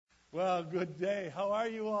Well, good day. How are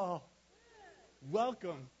you all?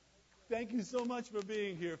 Welcome. Thank you so much for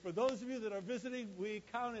being here. For those of you that are visiting, we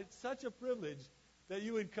count it such a privilege that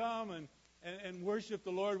you would come and worship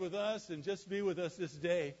the Lord with us and just be with us this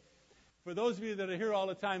day. For those of you that are here all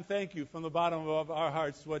the time, thank you from the bottom of our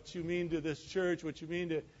hearts, what you mean to this church, what you mean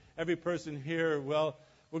to every person here. Well,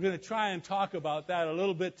 we're going to try and talk about that a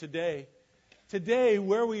little bit today. Today,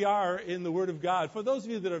 where we are in the Word of God, for those of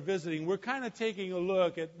you that are visiting, we're kind of taking a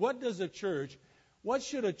look at what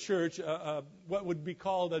should a church, what would be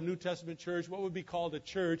called a New Testament church, what would be called a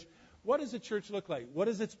church, what does a church look like? What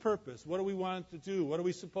is its purpose? What do we want it to do? What are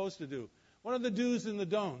we supposed to do? What are the do's and the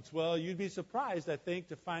don'ts? Well, you'd be surprised, I think,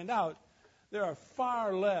 to find out there are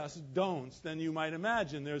far less don'ts than you might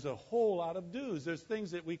imagine. There's a whole lot of do's. There's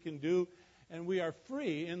things that we can do, and we are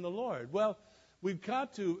free in the Lord. Well, we've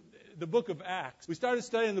got to the book of Acts. We started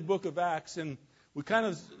studying the book of Acts, and we kind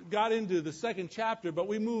of got into the second chapter, but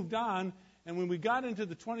we moved on. And when we got into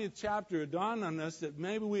the 20th chapter, it dawned on us that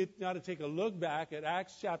maybe we ought to take a look back at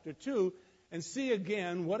Acts chapter 2 and see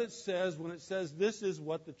again what it says when it says this is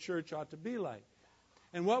what the church ought to be like.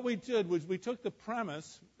 And what we did was we took the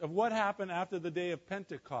premise of what happened after the day of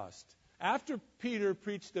Pentecost. After Peter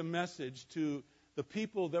preached a message to the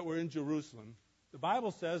people that were in Jerusalem, the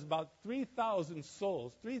Bible says about 3,000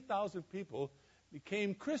 souls, 3,000 people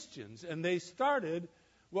became Christians, and they started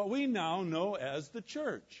what we now know as the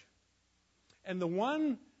church. And the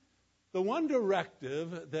one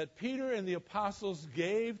directive that Peter and the apostles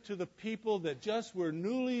gave to the people that just were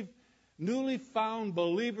newly found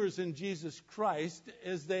believers in Jesus Christ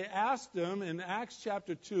is they asked them in Acts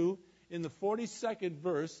chapter 2, in the 42nd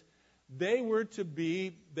verse,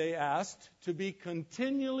 they asked to be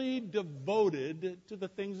continually devoted to the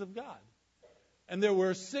things of God. And there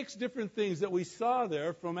were 6 different things that we saw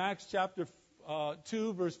there from Acts chapter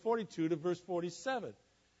 2, verse 42 to verse 47.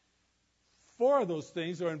 4 of those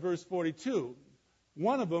things are in verse 42.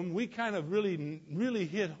 One of them we kind of really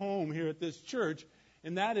hit home here at this church,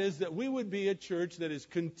 and that is that we would be a church that is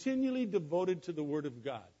continually devoted to the Word of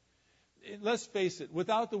God. Let's face it,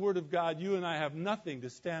 without the Word of God, you and I have nothing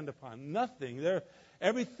to stand upon. Nothing.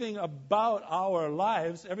 Everything about our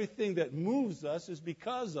lives, everything that moves us is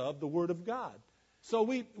because of the Word of God. So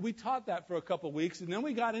we taught that for a couple of weeks, and then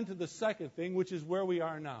we got into the second thing, which is where we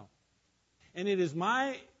are now. And it is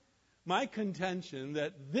my contention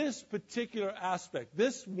that this particular aspect,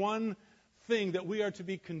 this one thing that we are to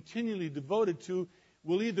be continually devoted to,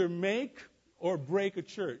 will either make or break a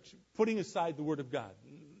church, putting aside the Word of God.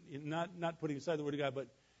 Not putting aside the Word of God, but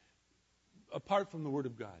apart from the Word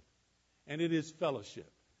of God. And it is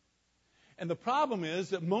fellowship. And the problem is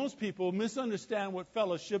that most people misunderstand what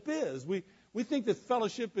fellowship is. We think that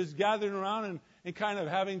fellowship is gathering around and kind of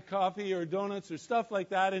having coffee or donuts or stuff like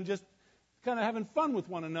that and just kind of having fun with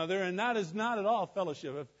one another, and that is not at all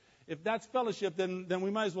fellowship. If that's fellowship, then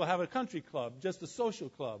we might as well have a country club, just a social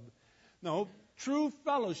club. No, true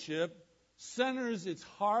fellowship centers its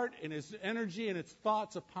heart and its energy and its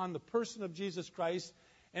thoughts upon the person of Jesus Christ,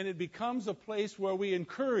 and it becomes a place where we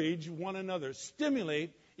encourage one another,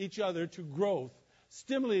 stimulate each other to growth,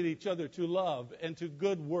 stimulate each other to love and to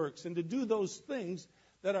good works, and to do those things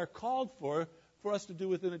that are called for us to do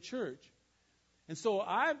within a church. And so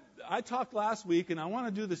I talked last week, and I want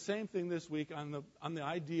to do the same thing this week on the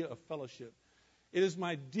idea of fellowship. It is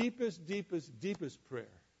my deepest prayer.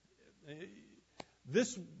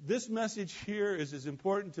 This message here is as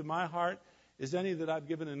important to my heart as any that I've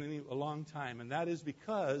given in a long time, and that is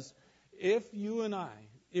because if you and I,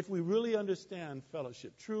 if we really understand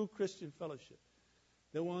fellowship, true Christian fellowship,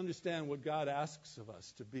 then we'll understand what God asks of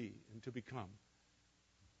us to be and to become.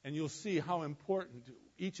 And you'll see how important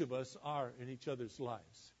each of us are in each other's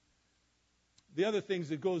lives. The other things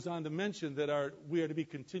that goes on to mention that we are to be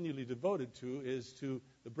continually devoted to is to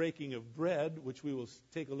the breaking of bread, which we will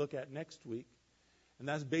take a look at next week. And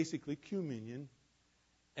that's basically communion.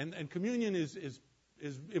 And communion is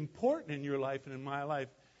important in your life and in my life.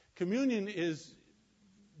 Communion is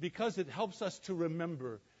because it helps us to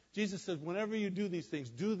remember. Jesus said, whenever you do these things,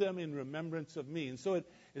 do them in remembrance of me. And so it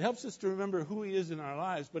helps us to remember who he is in our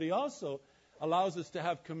lives. But he also allows us to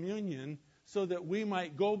have communion so that we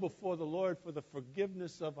might go before the Lord for the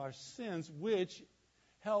forgiveness of our sins, which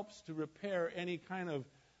helps to repair any kind of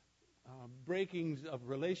breakings of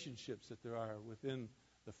relationships that there are within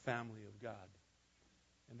the family of God.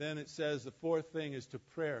 And then it says the fourth thing is to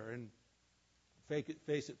prayer. And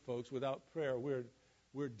face it, folks, without prayer,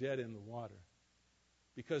 we're dead in the water.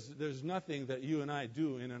 Because there's nothing that you and I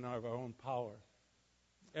do in and of our own power.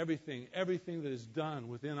 Everything that is done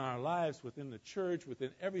within our lives, within the church,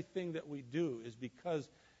 within everything that we do is because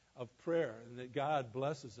of prayer, and that God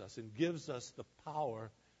blesses us and gives us the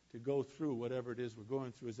power to go through whatever it is we're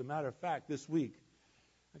going through. As a matter of fact, this week,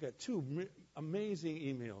 I got two amazing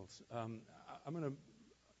emails. I'm going to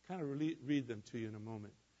kind of read them to you in a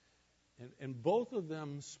moment. And both of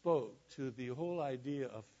them spoke to the whole idea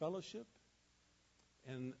of fellowship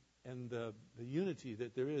and the unity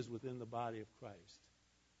that there is within the body of Christ.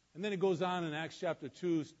 And then it goes on in Acts chapter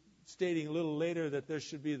 2, stating a little later that there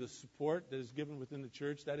should be the support that is given within the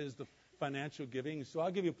church. That is the financial giving. So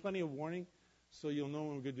I'll give you plenty of warning so you'll know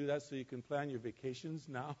when we're going to do that so you can plan your vacations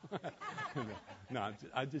now. No,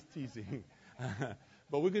 I'm just teasing.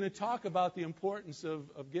 But we're going to talk about the importance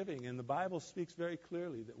of giving. And the Bible speaks very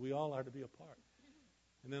clearly that we all are to be a part.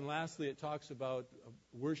 And then lastly, it talks about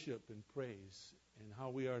worship and praise and how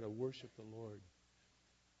we are to worship the Lord.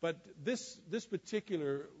 But this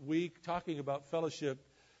particular week, talking about fellowship,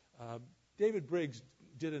 David Briggs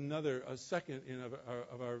did a second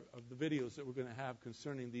of the videos that we're going to have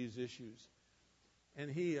concerning these issues. And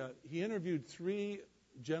he interviewed three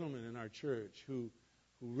gentlemen in our church who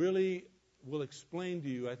really will explain to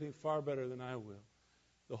you, I think far better than I will,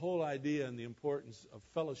 the whole idea and the importance of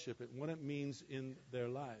fellowship and what it means in their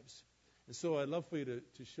lives. And so I'd love for you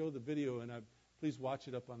to show the video, and please watch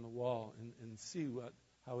it up on the wall and see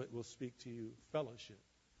how it will speak to you. Fellowship.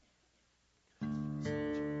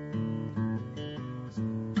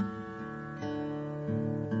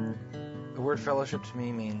 The word fellowship to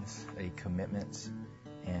me means a commitment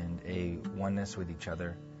and a oneness with each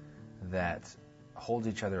other that holds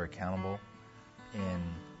each other accountable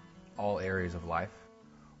in all areas of life.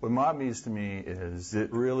 What mob means to me is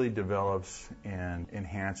it really develops and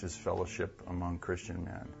enhances fellowship among Christian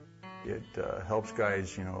men. It helps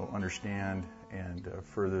guys, understand and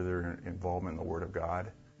further their involvement in the Word of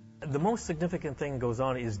God. The most significant thing goes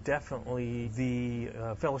on is definitely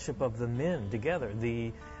the fellowship of the men together,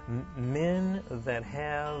 the men that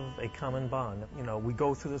have a common bond. We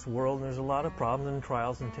go through this world and there's a lot of problems and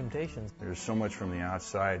trials and temptations. There's so much from the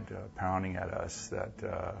outside pounding at us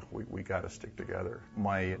that we got to stick together.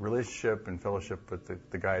 My relationship and fellowship with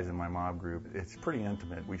the guys in my mob group, it's pretty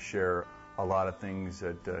intimate. We share a lot of things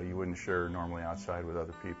that you wouldn't share normally outside with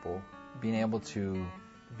other people. Being able to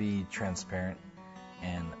be transparent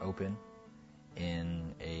and open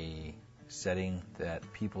in a setting that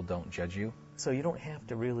people don't judge you. So you don't have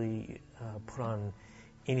to really put on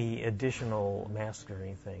any additional mask or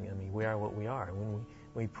anything. I mean, we are what we are. When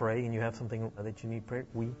we pray and you have something that you need prayer,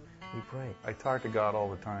 we pray. I talk to God all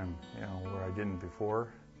the time, where I didn't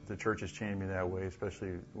before. The church has changed me that way,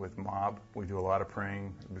 especially with mob. We do a lot of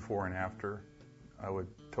praying before and after. I would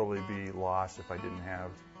totally be lost if I didn't have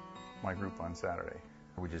my group on Saturday.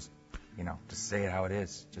 We just say it how it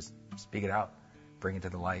is. Just speak it out. Bring it to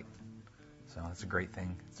the light. So that's a great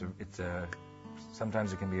thing.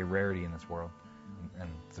 Sometimes it can be a rarity in this world, and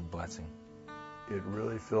it's a blessing. It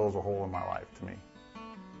really fills a hole in my life to me.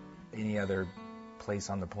 Any other place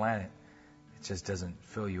on the planet, it just doesn't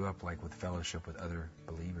fill you up like with fellowship with other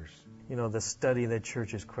believers. The study of the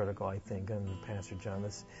church is critical, I think, and Pastor John.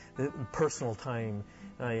 The personal time,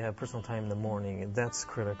 you have personal time in the morning, and that's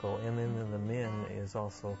critical. And then the men is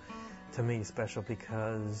also, to me, special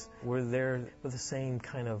because we're there with the same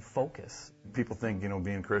kind of focus. People think,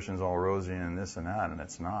 being Christian is all rosy and this and that, and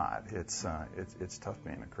it's not. It's tough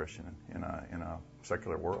being a Christian in a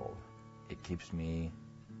secular world. It keeps me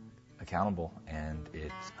accountable, and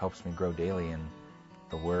it helps me grow daily in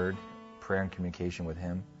the Word, prayer, and communication with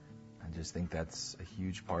Him. I just think that's a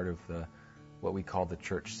huge part of what we call the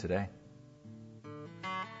church today.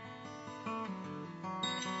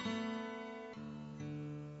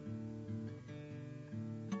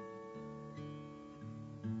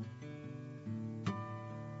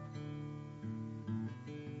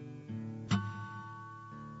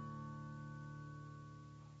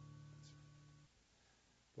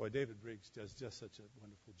 Boy, David Briggs does just such a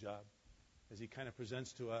wonderful job as he kind of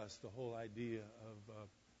presents to us the whole idea of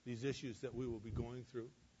these issues that we will be going through,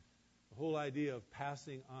 the whole idea of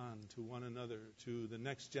passing on to one another, to the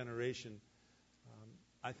next generation.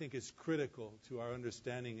 I think is critical to our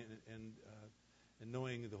understanding and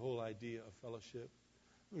knowing the whole idea of fellowship.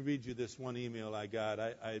 Let me read you this one email I got.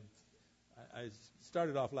 I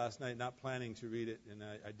started off last night not planning to read it, and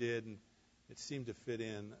I did, and it seemed to fit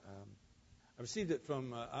in. I received it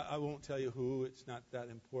from, I won't tell you who. It's not that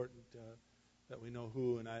important that we know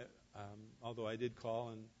who. And although I did call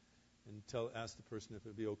and ask the person if it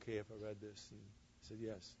would be okay if I read this, and I said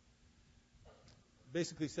yes.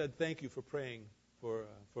 Basically said, thank you for praying for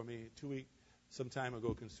me some time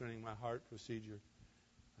ago concerning my heart procedure.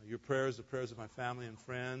 Your prayers, the prayers of my family and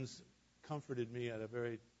friends, comforted me at a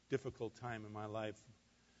very difficult time in my life.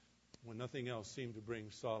 when nothing else seemed to bring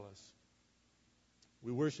solace.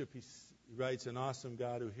 We worship, he writes, an awesome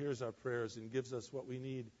God who hears our prayers and gives us what we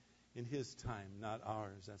need in His time, not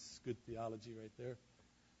ours. That's good theology right there.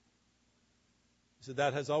 He said,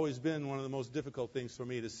 that has always been one of the most difficult things for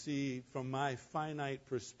me, to see from my finite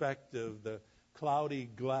perspective the cloudy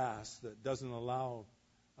glass that doesn't allow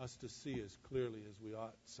us to see as clearly as we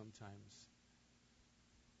ought sometimes.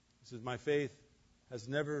 He says, my faith has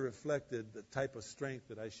never reflected the type of strength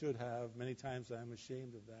that I should have. Many times I am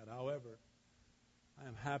ashamed of that. However, I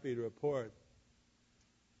am happy to report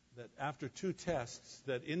that after 2 tests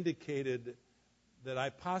that indicated that I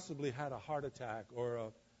possibly had a heart attack or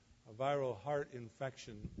a viral heart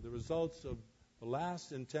infection, the results of the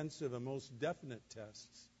last intensive and most definite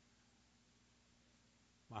tests,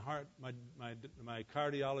 my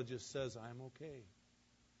cardiologist says I'm okay.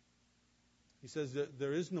 He says that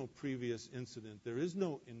there is no previous incident. There is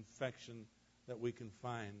no infection that we can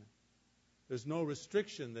find. There's no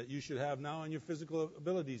restriction that you should have now on your physical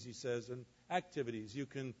abilities, he says, and activities. You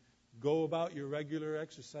can go about your regular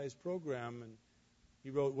exercise program. And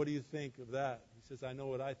he wrote, what do you think of that? He says, I know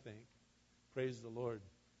what I think. Praise the Lord.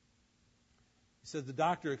 He said the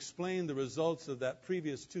doctor explained the results of that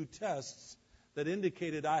previous 2 tests that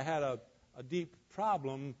indicated I had a deep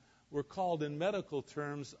problem were called in medical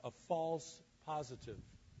terms a false positive.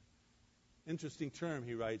 Interesting term,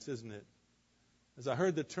 he writes, isn't it? As I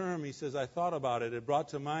heard the term, he says, I thought about it. It brought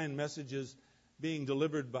to mind messages being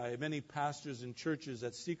delivered by many pastors and churches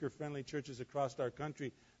at seeker-friendly churches across our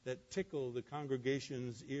country that tickle the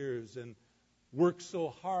congregation's ears and work so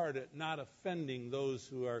hard at not offending those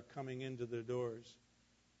who are coming into their doors.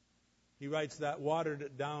 He writes that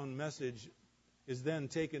watered-down message is then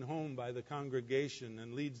taken home by the congregation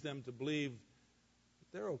and leads them to believe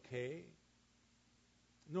that they're okay.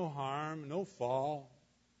 No harm, no fall.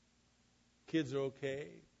 Kids are okay.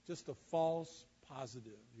 Just a false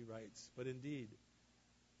positive, he writes. But indeed,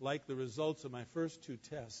 like the results of my first 2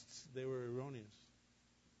 tests, they were erroneous.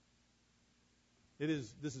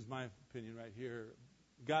 This is my opinion right here.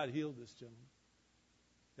 God healed this gentleman.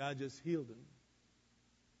 God just healed him.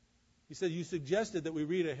 He said, you suggested that we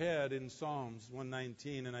read ahead in Psalms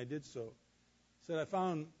 119, and I did so. He said, I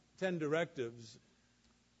found 10 directives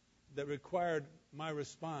that required my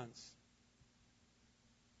response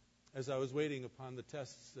as I was waiting upon the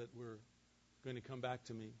tests that were going to come back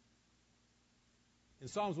to me. In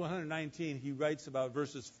Psalms 119, he writes about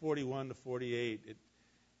verses 41 to 48.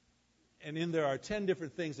 And in there are 10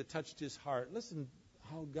 different things that touched his heart. Listen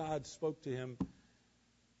how God spoke to him.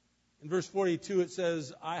 In verse 42, it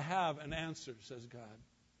says, I have an answer, says God.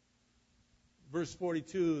 Verse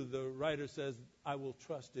 42, the writer says, I will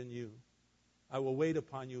trust in you. I will wait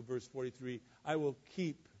upon you, verse 43. I will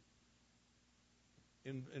keep,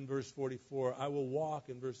 in verse 44. I will walk,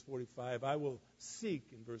 in verse 45. I will seek,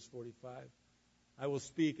 in verse 45. I will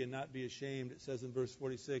speak and not be ashamed, it says in verse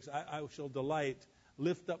 46. I shall delight,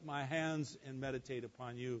 lift up my hands and meditate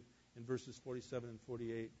upon you, in verses 47 and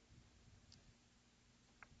 48.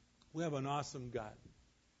 We have an awesome God.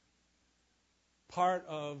 Part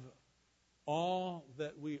of all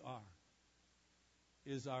that we are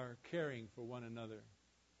is our caring for one another.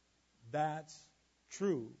 That's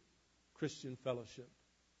true Christian fellowship.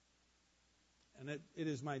 And it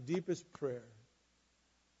is my deepest prayer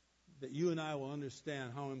that you and I will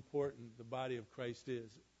understand how important the body of Christ is.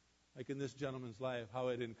 Like in this gentleman's life, how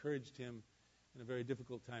it encouraged him in a very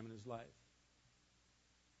difficult time in his life.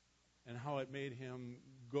 And how it made him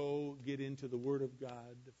go get into the Word of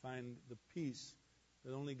God to find the peace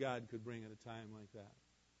that only God could bring at a time like that.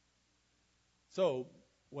 So,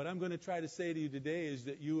 what I'm going to try to say to you today is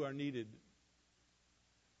that you are needed.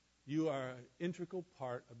 You are an integral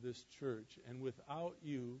part of this church. And without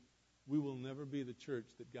you, we will never be the church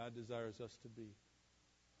that God desires us to be.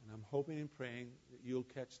 And I'm hoping and praying that you'll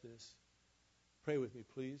catch this. Pray with me,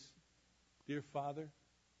 please. Dear Father,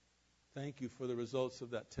 thank you for the results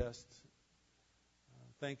of that test.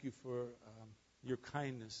 Thank you for your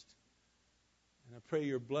kindness. And I pray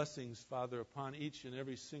your blessings, Father, upon each and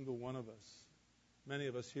every single one of us. Many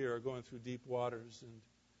of us here are going through deep waters and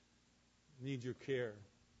need your care.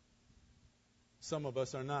 Some of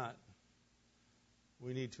us are not.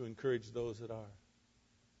 We need to encourage those that are.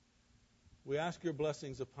 We ask your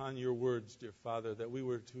blessings upon your words, dear Father, that we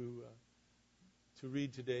were to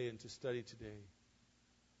read today and to study today.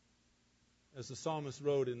 As the psalmist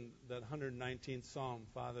wrote in that 119th Psalm,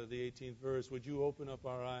 Father, the 18th verse, would you open up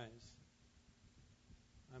our eyes?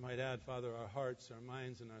 I might add, Father, our hearts, our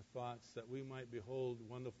minds, and our thoughts, that we might behold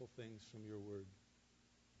wonderful things from your word.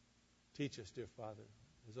 Teach us, dear Father,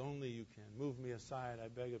 as only you can. Move me aside, I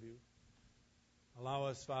beg of you. Allow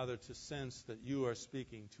us, Father, to sense that you are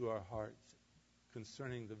speaking to our hearts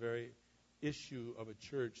concerning the very issue of a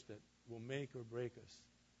church that will make or break us.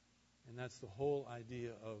 And that's the whole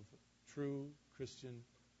idea of true Christian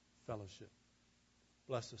fellowship.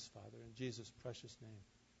 Bless us, Father, in Jesus' precious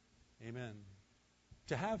name. Amen.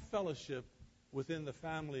 To have fellowship within the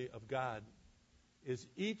family of God is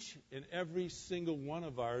each and every single one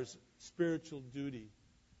of our spiritual duty.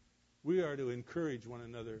 We are to encourage one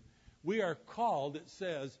another. We are called, it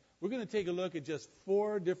says, we're going to take a look at just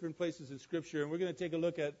 4 different places in Scripture, and we're going to take a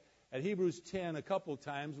look at Hebrews 10 a couple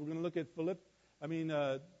times. We're going to look at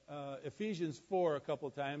Ephesians 4 a couple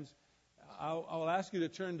times. I'll ask you to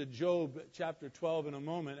turn to Job chapter 12 in a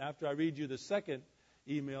moment after I read you the second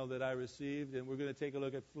email that I received, and we're going to take a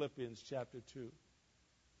look at Philippians chapter 2.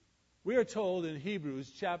 We are told in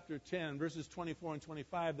Hebrews chapter 10, verses 24 and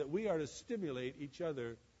 25, that we are to stimulate each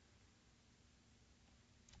other.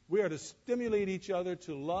 We are to stimulate each other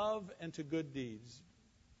to love and to good deeds.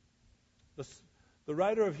 The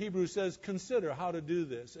writer of Hebrews says, consider how to do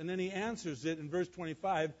this. And then he answers it in verse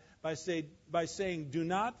 25 by saying, do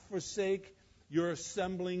not forsake your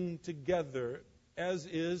assembling together, as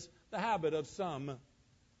is the habit of some.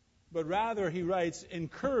 But rather, he writes,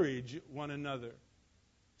 encourage one another.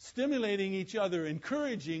 Stimulating each other,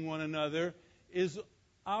 encouraging one another is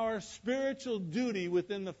our spiritual duty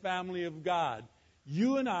within the family of God.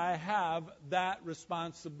 You and I have that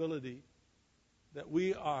responsibility, that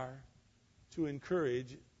we are to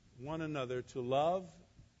encourage one another to love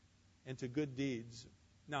and to good deeds.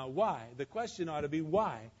 Now, why? The question ought to be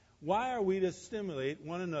why? Why are we to stimulate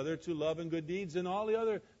one another to love and good deeds and all the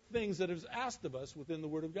other things that is asked of us within the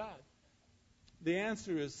Word of God? The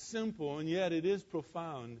answer is simple, and yet it is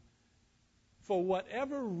profound. For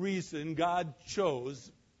whatever reason God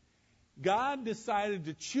chose, God decided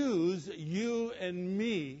to choose you and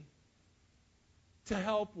me to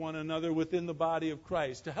help one another within the body of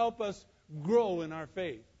Christ, to help us grow in our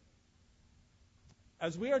faith.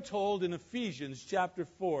 As we are told in Ephesians chapter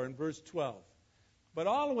 4 and verse 12, but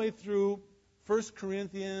all the way through 1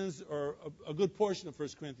 Corinthians, or a good portion of 1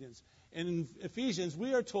 Corinthians, and in Ephesians,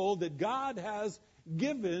 we are told that God has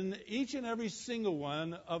given each and every single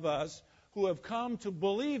one of us who have come to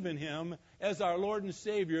believe in Him as our Lord and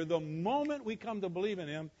Savior. The moment we come to believe in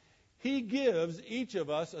Him, He gives each of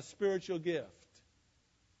us a spiritual gift.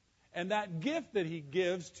 And that gift that He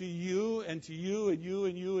gives to you and to you and you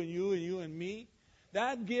and you and you and you and me,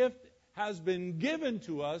 that gift has been given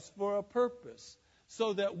to us for a purpose,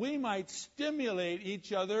 so that we might stimulate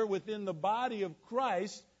each other within the body of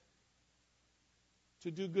Christ to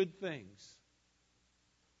do good things.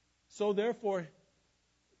 So therefore,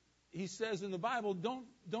 he says in the Bible,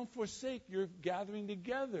 don't forsake your gathering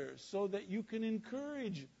together, so that you can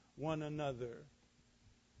encourage one another.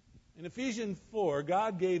 In Ephesians 4,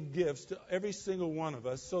 God gave gifts to every single one of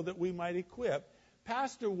us so that we might equip.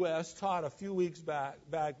 Pastor West taught a few weeks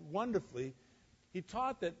back wonderfully. He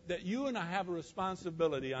taught that you and I have a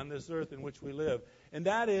responsibility on this earth in which we live, and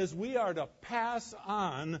that is we are to pass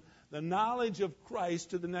on the knowledge of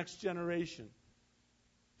Christ to the next generation.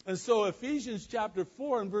 And so Ephesians chapter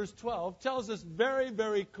 4 and verse 12 tells us very,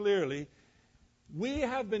 very clearly, we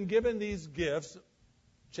have been given these gifts,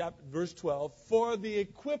 verse 12, for the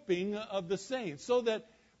equipping of the saints, so that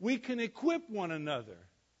we can equip one another.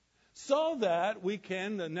 So that we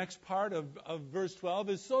can, the next part of verse 12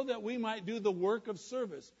 is so that we might do the work of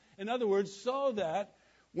service. In other words, so that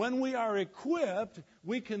when we are equipped,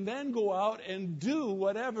 we can then go out and do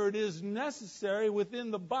whatever it is necessary within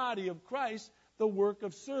the body of Christ, the work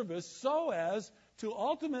of service, so as to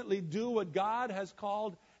ultimately do what God has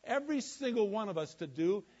called every single one of us to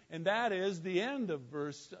do, and that is the end of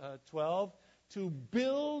verse 12, to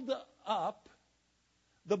build up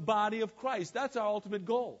the body of Christ. That's our ultimate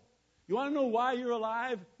goal. You want to know why you're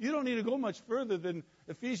alive? You don't need to go much further than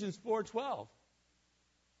Ephesians 4:12.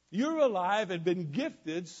 You're alive and been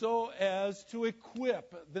gifted so as to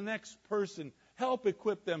equip the next person, help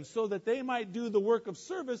equip them so that they might do the work of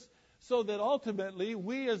service, so that ultimately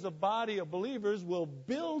we as a body of believers will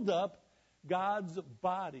build up God's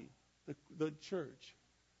body, the church.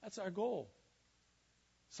 That's our goal.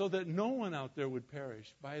 So that no one out there would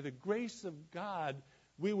perish. By the grace of God,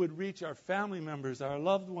 we would reach our family members, our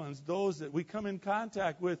loved ones, those that we come in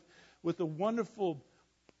contact with the wonderful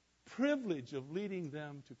privilege of leading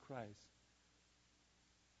them to Christ.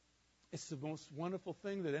 It's the most wonderful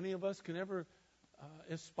thing that any of us can ever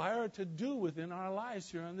aspire to do within our lives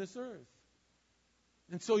here on this earth.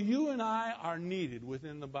 And so you and I are needed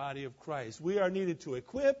within the body of Christ. We are needed to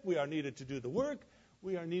equip. We are needed to do the work.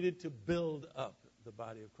 We are needed to build up the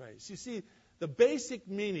body of Christ. You see, The basic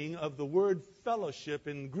meaning of the word fellowship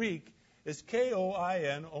in Greek is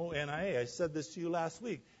koinonia. I said this to you last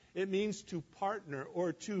week. It means to partner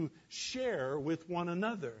or to share with one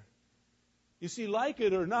another. You see, like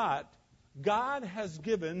it or not, God has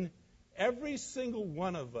given every single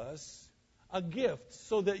one of us a gift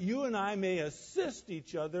so that you and I may assist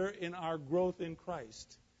each other in our growth in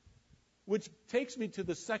Christ. Which takes me to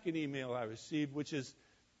the second email I received, which is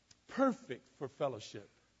perfect for fellowship.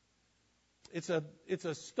 It's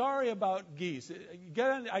a story about geese.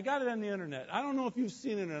 I got it on the internet. I don't know if you've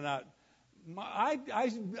seen it or not. I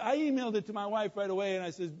emailed it to my wife right away, and I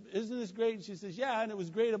said, "Isn't this great?" And she says, "Yeah, and it was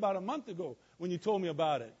great about a month ago when you told me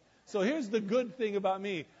about it." So here's the good thing about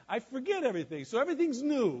me. I forget everything. So everything's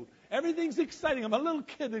new. Everything's exciting. I'm a little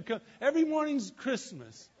kid that comes. Every morning's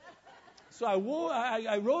Christmas. So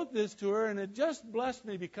I wrote this to her, and it just blessed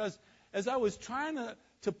me because as I was trying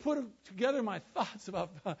to put together my thoughts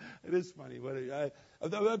about, it is funny, but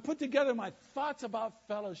I put together my thoughts about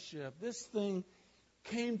fellowship. This thing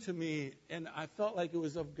came to me, and I felt like it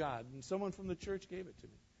was of God. And someone from the church gave it to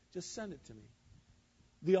me. Just send it to me.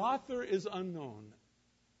 The author is unknown.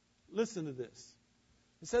 Listen to this.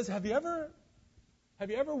 It says, have you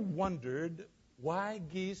ever wondered why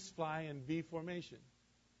geese fly in V formation?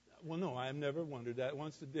 Well, no, I've never wondered that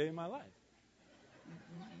once a day in my life.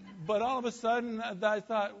 But all of a sudden, I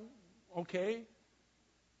thought, okay,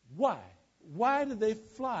 why? Why do they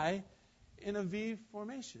fly in a V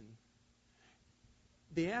formation?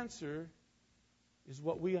 The answer is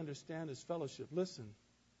what we understand as fellowship. Listen.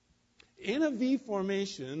 In a V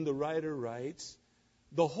formation, the writer writes,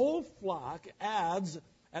 the whole flock adds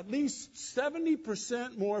at least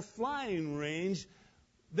 70% more flying range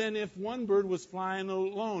than if one bird was flying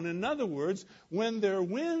alone. In other words, when their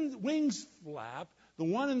wings flap, the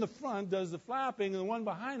one in the front does the flapping, and the one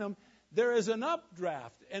behind them, there is an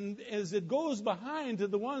updraft. And as it goes behind to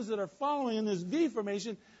the ones that are following in this V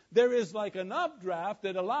formation, there is like an updraft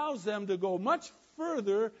that allows them to go much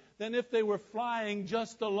further than if they were flying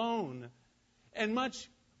just alone. And much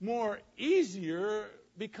more easier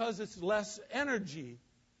because it's less energy.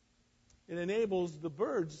 It enables the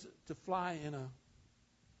birds to fly in a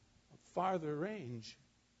farther range.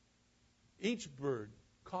 Each bird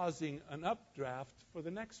causing an updraft for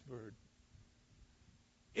the next bird.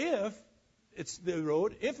 They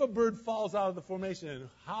wrote, if a bird falls out of the formation, and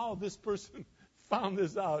how this person found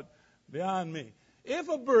this out, beyond me. If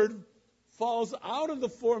a bird falls out of the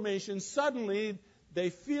formation, suddenly they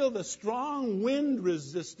feel the strong wind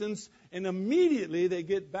resistance, and immediately they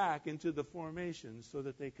get back into the formation so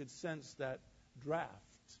that they could sense that draft.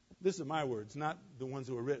 This are my words, not the ones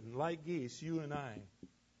that were written. Like geese, you and I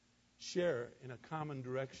share in a common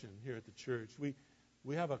direction here at the church.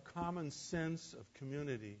 We have a common sense of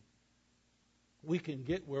community. We can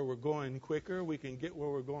get where we're going quicker. We can get where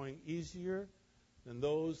we're going easier than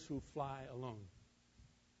those who fly alone.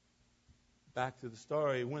 Back to the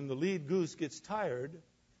story. When the lead goose gets tired,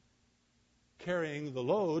 carrying the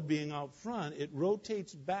load, being out front, it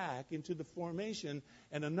rotates back into the formation,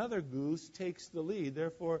 and another goose takes the lead.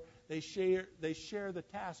 Therefore, they share the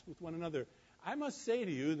task with one another. I must say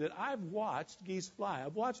to you that I've watched geese fly.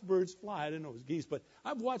 I've watched birds fly. I didn't know it was geese, but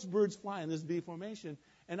I've watched birds fly in this V formation,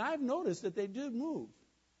 and I've noticed that they did move.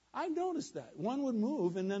 I've noticed that. One would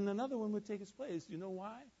move, and then another one would take its place. You know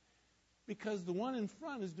why? Because the one in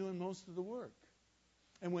front is doing most of the work.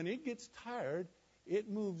 And when it gets tired, it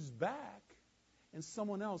moves back, and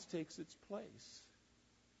someone else takes its place.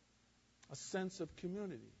 A sense of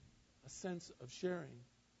community, a sense of sharing.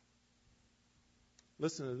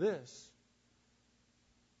 Listen to this.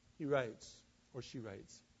 He writes, or she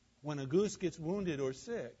writes, when a goose gets wounded or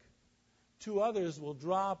sick, two others will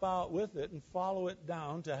drop out with it and follow it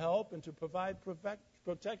down to help and to provide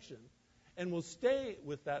protection, and will stay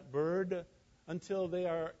with that bird until they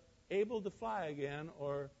are able to fly again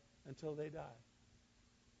or until they die.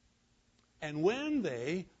 And when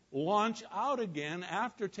they launch out again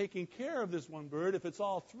after taking care of this one bird, if it's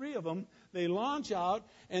all three of them, they launch out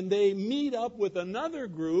and they meet up with another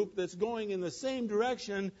group that's going in the same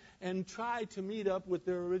direction and try to meet up with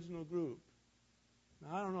their original group.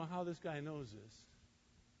 Now, I don't know how this guy knows this,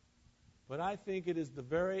 but I think it is the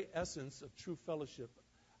very essence of true fellowship.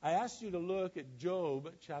 I asked you to look at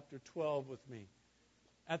Job chapter 12 with me.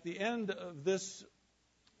 At the end of this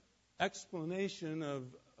explanation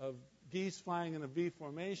of geese flying in a V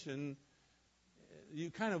formation, you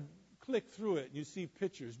kind of click through it and you see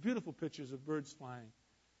pictures, beautiful pictures of birds flying.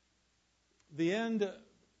 The end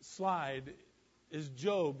slide is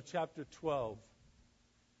Job chapter 12,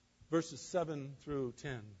 verses 7 through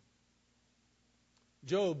 10.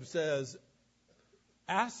 Job says,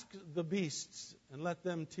 Ask the beasts, and let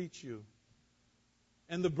them teach you.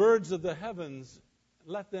 And the birds of the heavens,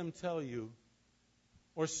 let them tell you.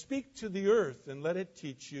 Or speak to the earth, and let it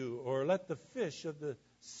teach you. Or let the fish of the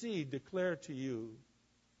sea declare to you.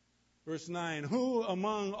 Verse 9, who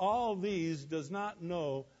among all these does not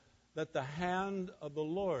know that the hand of the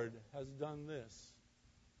Lord has done this?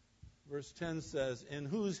 Verse 10 says, in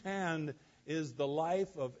whose hand is the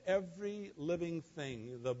life of every living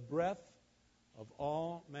thing, the breath of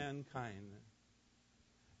all mankind.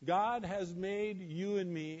 God has made you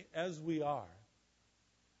and me as we are.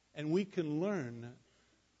 And we can learn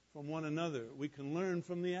from one another. We can learn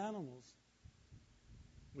from the animals.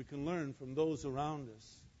 We can learn from those around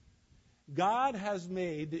us. God has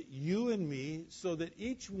made you and me so that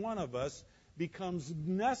each one of us becomes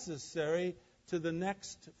necessary to the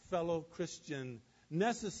next fellow Christian.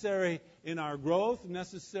 Necessary in our growth,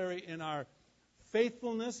 necessary in our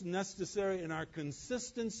faithfulness, necessary in our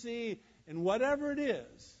consistency, in whatever it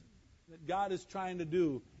is that God is trying to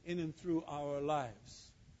do in and through our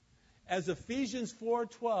lives. As Ephesians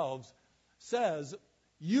 4:12 says,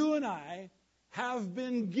 you and I have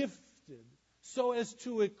been gifted so as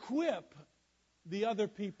to equip the other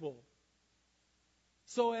people,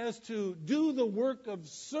 so as to do the work of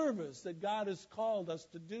service that God has called us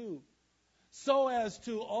to do, so as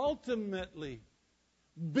to ultimately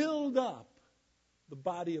build up the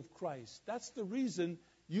body of Christ. That's the reason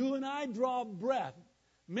you and I draw breath.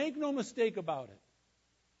 Make no mistake about it.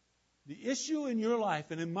 The issue in your life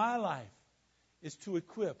and in my life is to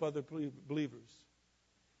equip other believers.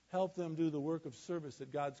 Help them do the work of service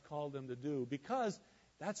that God's called them to do. Because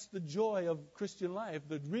that's the joy of Christian life.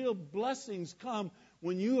 The real blessings come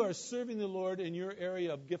when you are serving the Lord in your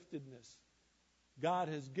area of giftedness. God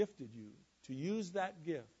has gifted you to use that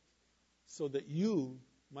gift so that you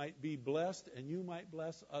might be blessed and you might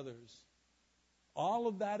bless others. All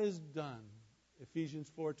of that is done, Ephesians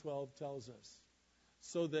 4:12 tells us,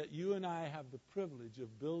 so that you and I have the privilege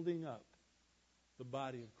of building up the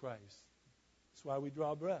body of Christ. That's why we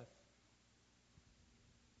draw breath.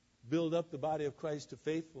 Build up the body of Christ to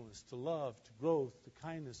faithfulness, to love, to growth, to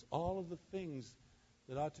kindness, all of the things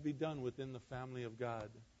that ought to be done within the family of God.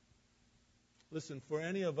 Listen, for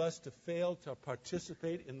any of us to fail to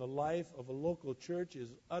participate in the life of a local church is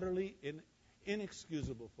utterly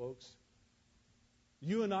inexcusable, folks.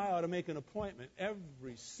 You and I ought to make an appointment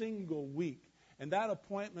every single week, and that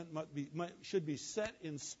appointment should be set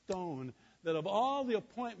in stone, that of all the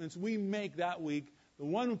appointments we make that week, the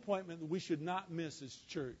one appointment that we should not miss is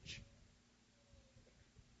church.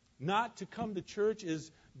 Not to come to church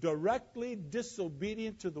is directly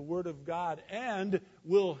disobedient to the Word of God and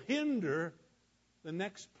will hinder the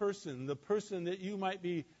next person, the person that you might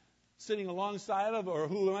be sitting alongside of, or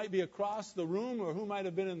who might be across the room, or who might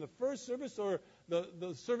have been in the first service or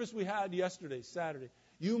the service we had yesterday, Saturday.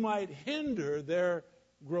 You might hinder their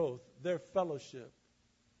growth, their fellowship.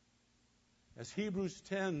 As Hebrews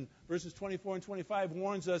 10, verses 24 and 25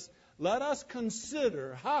 warns us, let us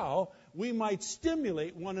consider how we might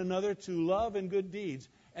stimulate one another to love and good deeds.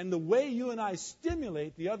 And the way you and I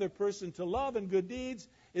stimulate the other person to love and good deeds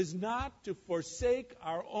is not to forsake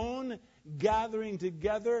our own gathering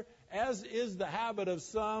together, as is the habit of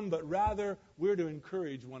some, but rather we're to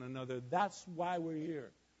encourage one another. That's why we're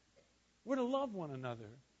here. We're to love one another.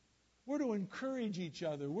 We're to encourage each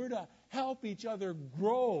other. We're to help each other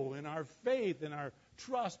grow in our faith and our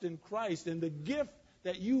trust in Christ. And the gift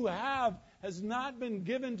that you have has not been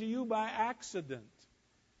given to you by accident.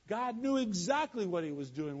 God knew exactly what He was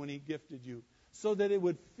doing when He gifted you, so that it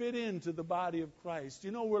would fit into the body of Christ.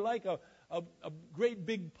 You know, we're like a great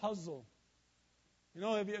big puzzle. You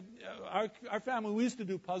know, our family, we used to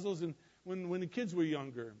do puzzles, and when the kids were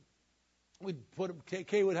younger,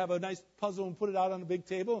 Kay would have a nice puzzle and put it out on a big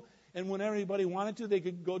table, and when everybody wanted to, they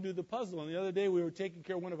could go do the puzzle. And the other day, we were taking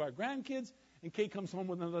care of one of our grandkids, and Kay comes home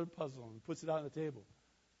with another puzzle and puts it out on the table.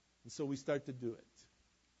 And so we start to do it.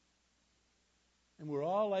 And we're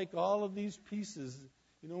all like all of these pieces.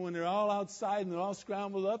 You know, when they're all outside and they're all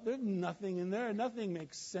scrambled up, there's nothing in there. Nothing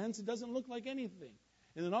makes sense. It doesn't look like anything.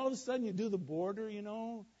 And then all of a sudden you do the border, you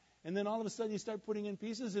know, and then all of a sudden you start putting in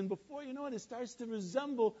pieces, and before you know it, it starts to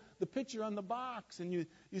resemble the picture on the box, and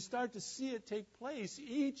you start to see it take place.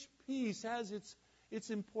 Each piece has its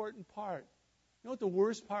important part. You know what the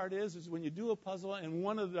worst part is when you do a puzzle and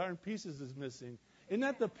one of the darn pieces is missing. Isn't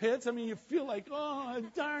that the pits? I mean, you feel like, oh,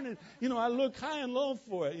 darn it. You know, I look high and low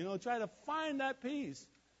for it. You know, try to find that piece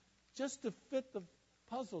just to fit the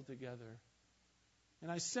puzzle together. And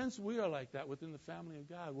I sense we are like that within the family of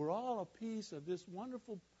God. We're all a piece of this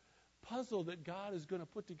wonderful puzzle that God is going to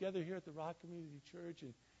put together here at the Rock Community Church.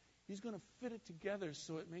 And He's going to fit it together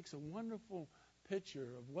so it makes a wonderful picture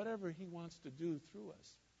of whatever He wants to do through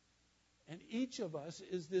us. And each of us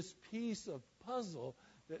is this piece of puzzle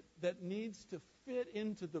that needs to fit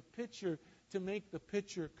into the picture to make the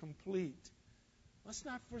picture complete. Let's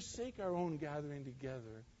not forsake our own gathering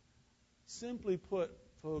together. Simply put,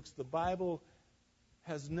 folks, the Bible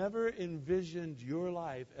has never envisioned your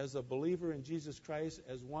life as a believer in Jesus Christ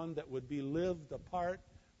as one that would be lived apart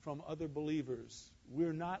from other believers.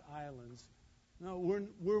 We're not islands. No,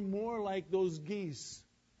 we're more like those geese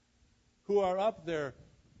who are up there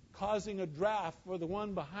causing a draft for the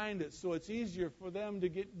one behind it, so it's easier for them to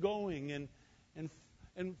get going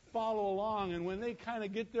and follow along. And when they kind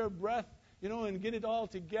of get their breath, and get it all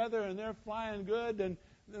together, and they're flying good, then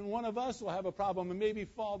one of us will have a problem and maybe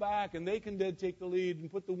fall back, and they can then take the lead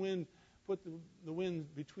and put the wind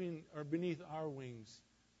between or beneath our wings,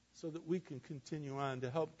 so that we can continue on to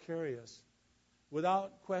help carry us.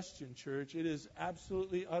 Without question, church, it is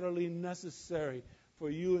absolutely, utterly necessary for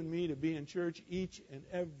you and me to be in church each and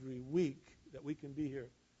every week that we can be here.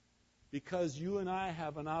 Because you and I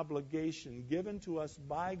have an obligation given to us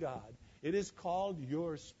by God. It is called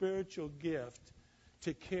your spiritual gift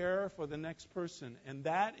to care for the next person. And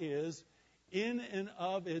that is, in and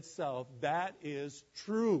of itself, that is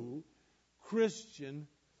true Christian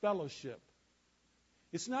fellowship.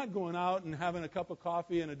 It's not going out and having a cup of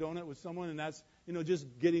coffee and a donut with someone and that's, just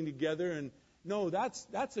getting together. And no,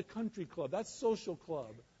 that's a country club. That's social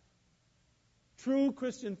club. True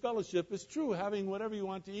Christian fellowship is true, having whatever you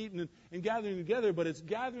want to eat and gathering together, but it's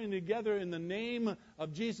gathering together in the name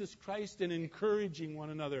of Jesus Christ and encouraging one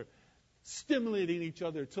another, stimulating each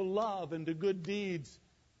other to love and to good deeds,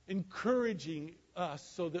 encouraging us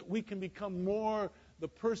so that we can become more the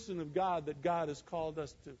person of God that God has called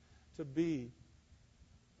us to be.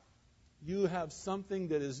 You have something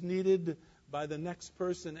that is needed by the next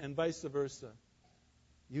person and vice versa.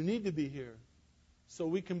 You need to be here so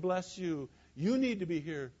we can bless you. You need to be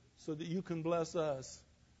here so that you can bless us.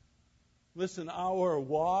 Listen, our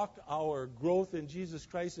walk, our growth in Jesus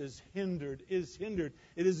Christ is hindered. It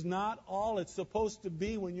is not all it's supposed to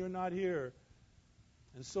be when you're not here.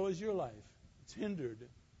 And so is your life. It's hindered.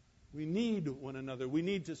 We need one another. We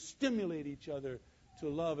need to stimulate each other to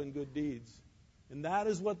love and good deeds. And that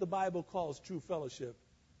is what the Bible calls true fellowship.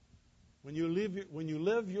 When you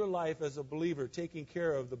live your life as a believer, taking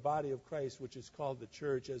care of the body of Christ, which is called the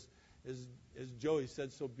church, as Joey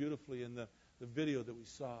said so beautifully in the video that we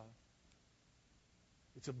saw.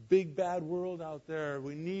 It's a big, bad world out there.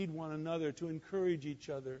 We need one another to encourage each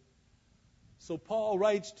other. So Paul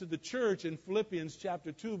writes to the church in Philippians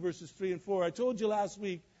chapter 2, verses 3 and 4. I told you last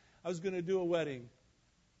week I was going to do a wedding.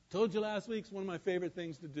 Told you last week it's one of my favorite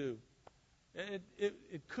things to do.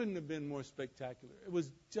 It couldn't have been more spectacular.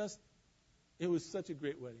 It was such a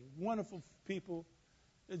great wedding. Wonderful people.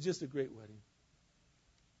 It's just a great wedding.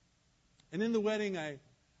 And in the wedding, I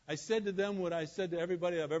said to them what I said to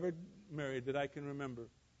everybody I've ever married that I can remember.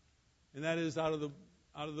 And that is out of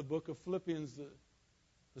the book of Philippians,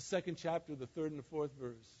 the second chapter, the third and the fourth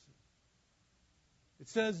verse. It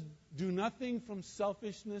says, "Do nothing from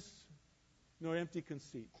selfishness nor empty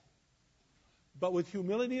conceit. But with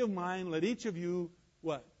humility of mind, let each of you,"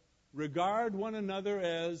 what? "Regard one another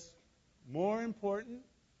as more important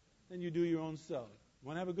than you do your own self."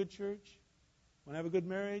 Want to have a good church? Want to have a good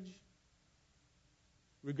marriage?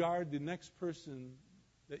 Regard the next person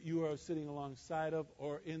that you are sitting alongside of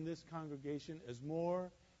or in this congregation as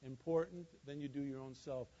more important than you do your own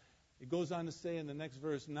self. It goes on to say in the next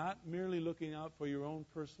verse, not merely looking out for your own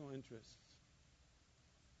personal interests,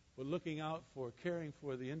 but looking out for, caring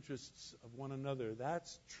for the interests of one another.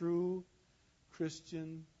 That's true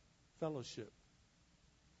Christian fellowship.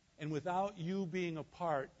 And without you being a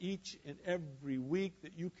part each and every week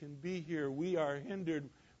that you can be here, we are hindered.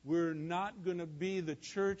 We're not going to be the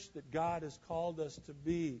church that God has called us to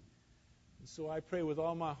be. And so I pray with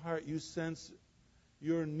all my heart you sense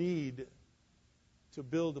your need to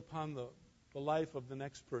build upon the life of the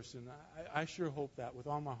next person. I sure hope that with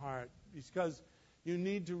all my heart, because you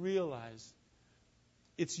need to realize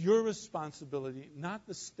it's your responsibility, not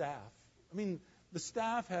the staff. I mean, the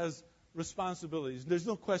staff has responsibilities. There's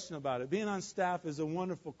no question about it. Being on staff is a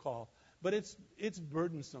wonderful call, but it's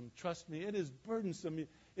burdensome. Trust me, it is burdensome.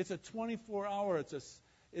 It's a 24-hour. It's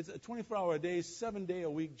a 24-hour a day,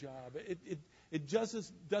 7-day-a-week job. It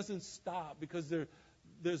just doesn't stop because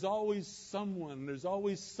there's always someone, there's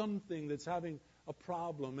always something that's having a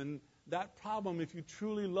problem, and that problem, if you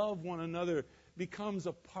truly love one another, becomes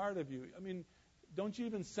a part of you. I mean, don't you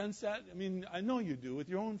even sense that? I mean, I know you do with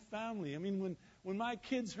your own family. I mean, when my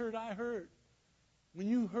kids hurt, I hurt. When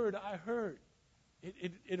you hurt, I hurt.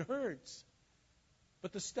 It hurts.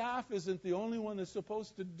 But the staff isn't the only one that's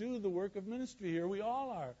supposed to do the work of ministry here. We all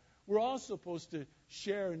are. We're all supposed to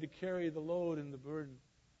share and to carry the load and the burden.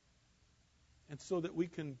 And so that we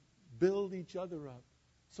can build each other up.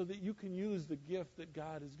 So that you can use the gift that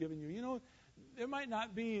God has given you. You know, there might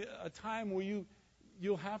not be a time where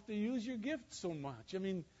you'll have to use your gift so much. I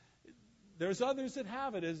mean, there's others that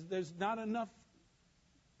have it. There's not enough,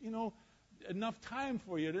 enough time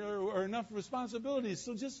for you or enough responsibilities.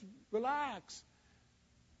 So just relax.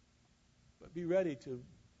 But be ready to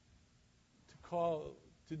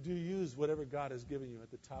use whatever God has given you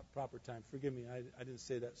at the proper time. Forgive me, I didn't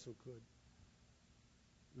say that so good.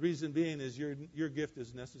 The reason being is your gift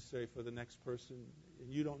is necessary for the next person, and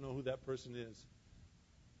you don't know who that person is.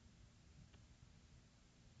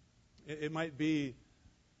 It might be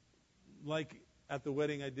like at the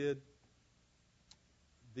wedding I did.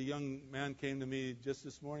 The young man came to me just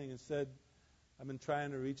this morning and said, I've been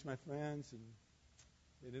trying to reach my friends, and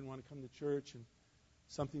they didn't want to come to church, and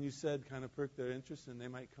something you said kind of perked their interest, and they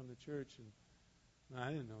might come to church. And I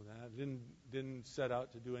didn't know that. I didn't set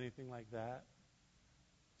out to do anything like that.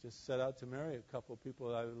 Just set out to marry a couple of people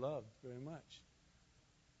that I loved very much.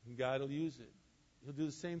 And God will use it. He'll do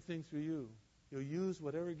the same thing through you. He'll use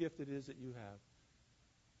whatever gift it is that you have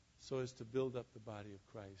so as to build up the body of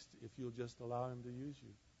Christ if you'll just allow Him to use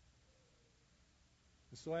you.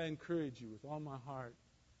 And so I encourage you with all my heart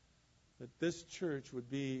that this church would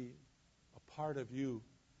be a part of you,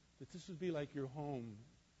 that this would be like your home.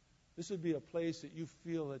 This would be a place that you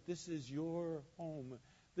feel that this is your home.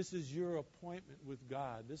 This is your appointment with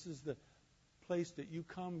God. This is the place that you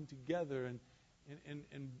come together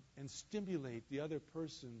and stimulate the other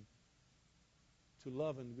person to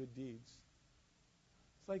love and good deeds.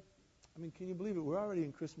 It's like, can you believe it? We're already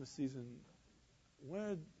in Christmas season.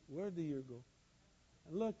 Where'd the year go?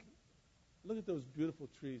 And look at those beautiful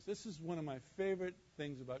trees. This is one of my favorite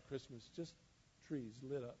things about Christmas, just trees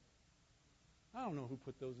lit up. I don't know who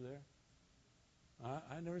put those there.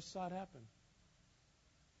 I never saw it happen.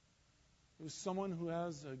 It was someone who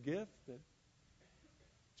has a gift that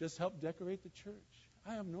just helped decorate the church.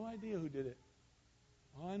 I have no idea who did it.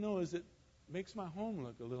 All I know is it makes my home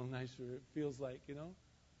look a little nicer. It feels like, it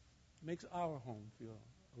makes our home feel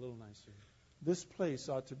a little nicer. This place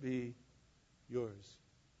ought to be yours.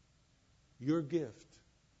 Your gift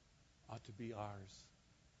ought to be ours.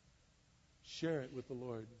 Share it with the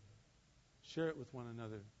Lord. Share it with one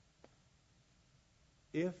another.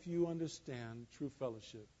 If you understand true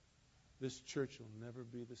fellowship, this church will never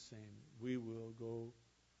be the same. We will go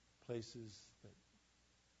places that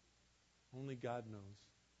only God knows.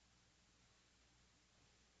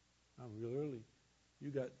 I'm real early.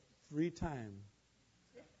 You got free time.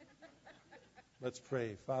 Let's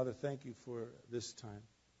pray. Father, thank you for this time.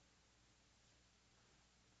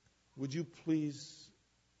 Would you please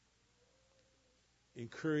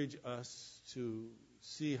encourage us to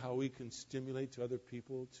see how we can stimulate to other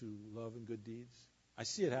people to love and good deeds? I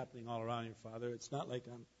see it happening all around here, Father. It's not like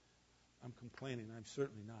I'm complaining. I'm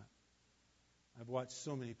certainly not. I've watched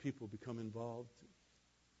so many people become involved.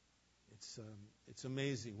 It's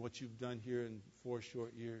amazing what you've done here in 4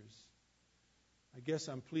 short years. I guess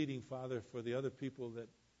I'm pleading, Father, for the other people that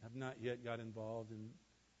have not yet got involved and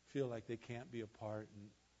feel like they can't be a part. And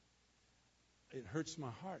it hurts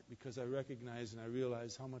my heart because I recognize and I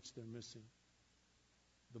realize how much they're missing.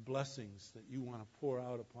 The blessings that you want to pour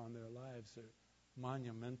out upon their lives are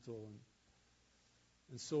monumental.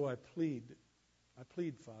 And so I plead,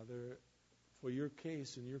 Father, for your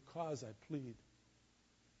case and your cause I plead.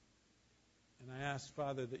 And I ask,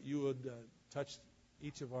 Father, that you would touch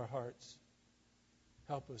each of our hearts.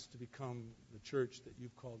 Help us to become the church that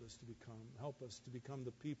you've called us to become. Help us to become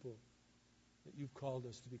the people that you've called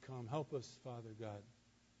us to become. Help us, Father God,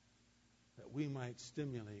 that we might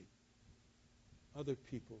stimulate other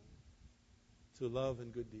people to love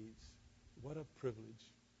and good deeds. What a privilege.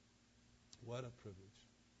 What a privilege.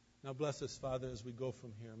 Now bless us, Father, as we go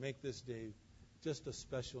from here. Make this day just a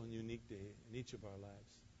special and unique day in each of our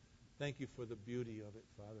lives. Thank you for the beauty of it,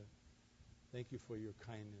 Father. Thank you for your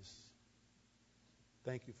kindness.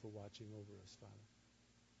 Thank you for watching over us, Father.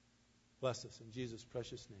 Bless us in Jesus'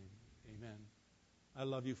 precious name. Amen. I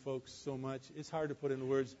love you folks so much. It's hard to put into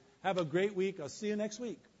words. Have a great week. I'll see you next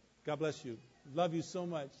week. God bless you. Love you so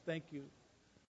much. Thank you.